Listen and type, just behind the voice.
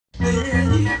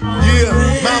Yeah,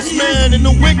 Mouse Man and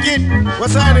the Wicked.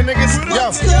 What's happening, niggas?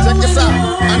 Yo, check this out.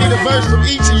 I need a verse from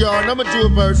each of y'all, and I'ma do a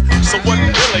verse. So what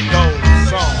really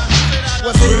goes on?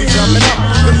 What's really jumping up?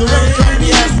 Cause the record company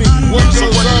asked me, what goes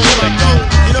on when I go?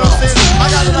 You know what I'm saying? I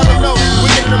gotta let them know.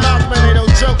 Wicked and the Mouse Man ain't no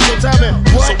joke, so tell me,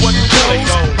 what really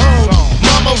goes on?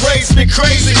 Mama raised me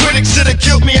crazy. Critics should've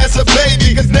killed me as a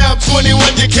baby, cause now I'm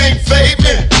 21, you can't fade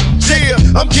me. Yeah,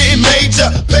 I'm getting major.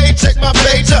 Paycheck my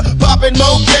pager. Popping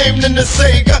more game than the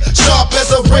Sega. Sharp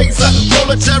as a razor.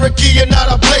 Roll a Cherokee and not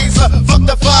a blazer. Fuck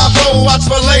the 5-0, watch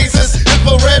for lasers.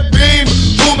 Infrared beam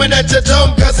booming at your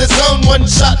dome, cause it's on. One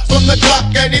shot from the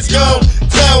clock and he's gone.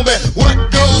 Tell me what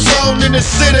goes on in the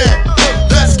city.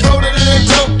 That's colder than a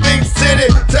dope beat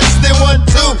city. Test it 1,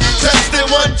 2. Test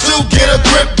it 1, 2. Get a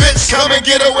grip, bitch. Come and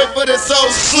get a whip for this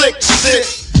old slick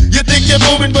shit. You think you're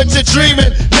moving, but you're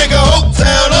dreaming. Nigga, Oak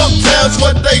Town's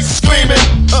what they screaming.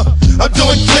 I'm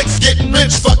doing flicks, getting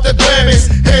rich, fuck the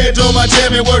Grammys. Hand on my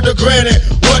jammy, word to granny.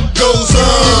 What goes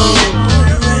on?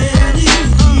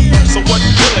 So what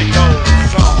really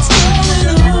goes on?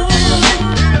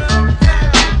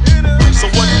 So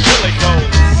what really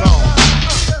goes on?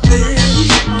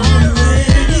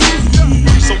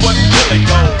 So what really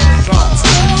goes on?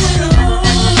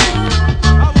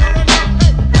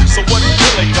 So what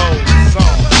really goes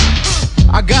on?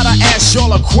 I gotta ask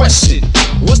y'all a question.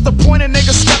 What's the point of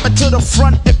niggas stepping to the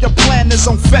front if your plan is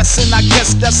on fessin'? I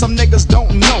guess that some niggas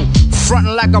don't know.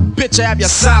 Frontin' like a bitch, I have you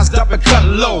sized up and cut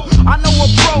low. I know a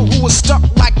bro who was stuck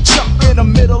like Chuck in the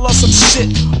middle of some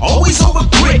shit. Always over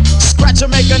grit. Scratch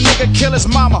make a nigga kill his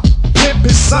mama. Pimp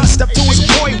his son, step to his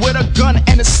boy with a gun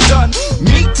and a stun.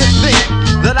 Me to think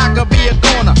that I could be a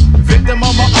goner. Victim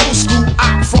of my old school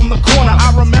op from the corner.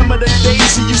 I remember the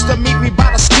days he used to meet me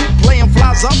by the stoop playing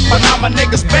flies up, but now my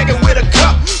niggas begging with a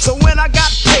cup. So when I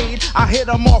got paid, I hit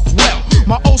him off well.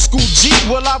 My old school G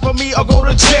will offer me or go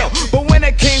to jail. But when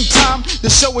it came time to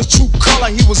show his true color,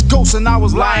 he was ghost and I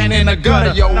was lying in the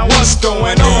gutter. Yo, now what's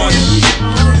going on?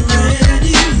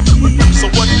 So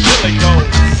what really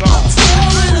goes on?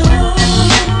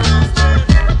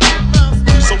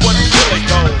 So what really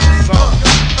goes on?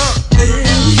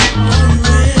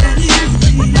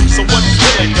 So what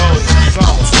really goes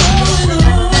on?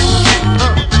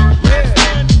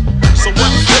 So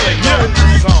what really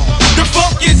goes on? The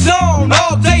funk is on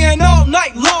all day and all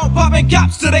night long, popping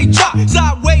cops till they drop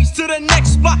sideways to the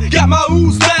next spot. Got my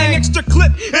ooze bang, extra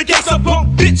clip in case a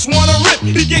punk bitch wanna rip.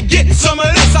 He can get some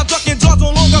of this. I'm ducking jaws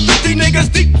no longer 50 niggas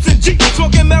deep in Jeep,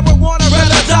 smoking marijuana,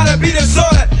 rather die to be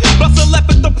disordered. Bust a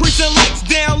left at the precinct lights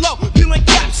down low, peeling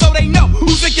caps so they know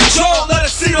who's in control. Let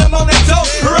us see them on their toes.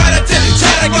 Right at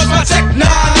that goes my tech 9.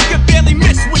 You can barely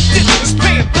miss with this. It's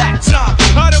paying back time.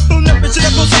 I done blew up and shit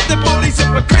up on something police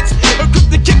hypocrites. A group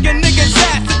to kick a nigga's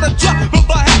ass at the drop of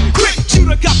a hat. Quick, shoot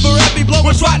a cop for every blow.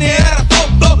 Was riding at a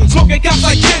flow. Smoking cops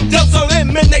like Kendall, so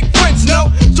them and they friends know.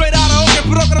 Straight out of Oakland,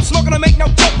 put up I'm smoking, I make no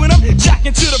joke with them.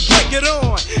 Jacking to the break it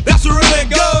on. That's what really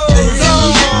goes on,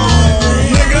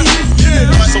 nigga. Yeah.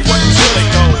 So what really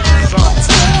goes on?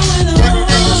 What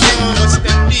goes on? What's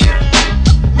that deal?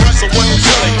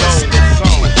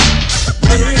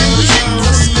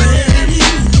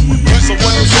 So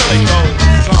what really goes on? What goes on? So what really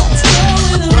goes on?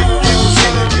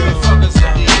 What goes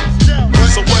on?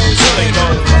 So what really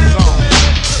goes on?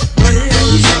 What goes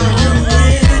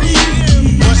on?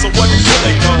 So what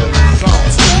really goes on? So what really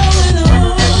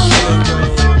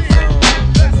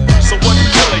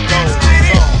goes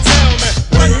on? Tell me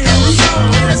what goes on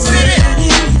in the city.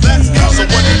 Let's go. So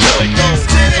what really goes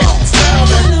on? Tell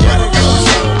me what goes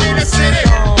on in the city.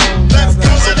 Let's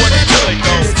go. So what really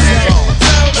goes on?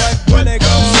 Tell me what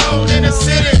goes on in the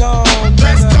city.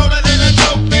 Let's go to the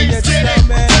dope beat city.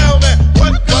 Tell me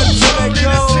what goes on in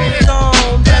the city.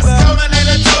 Let's go to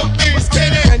the dope beat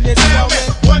city. Tell me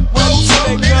what goes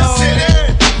on in the city.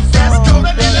 Let's go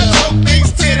to the dope beat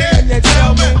city.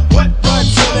 Tell me what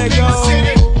goes on in the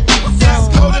city. Let's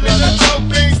go to the dope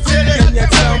beat city.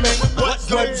 Tell me what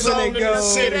goes on in the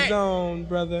city.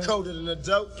 Brother. Colder than a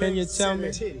dope. Can you tell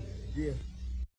me? Yeah.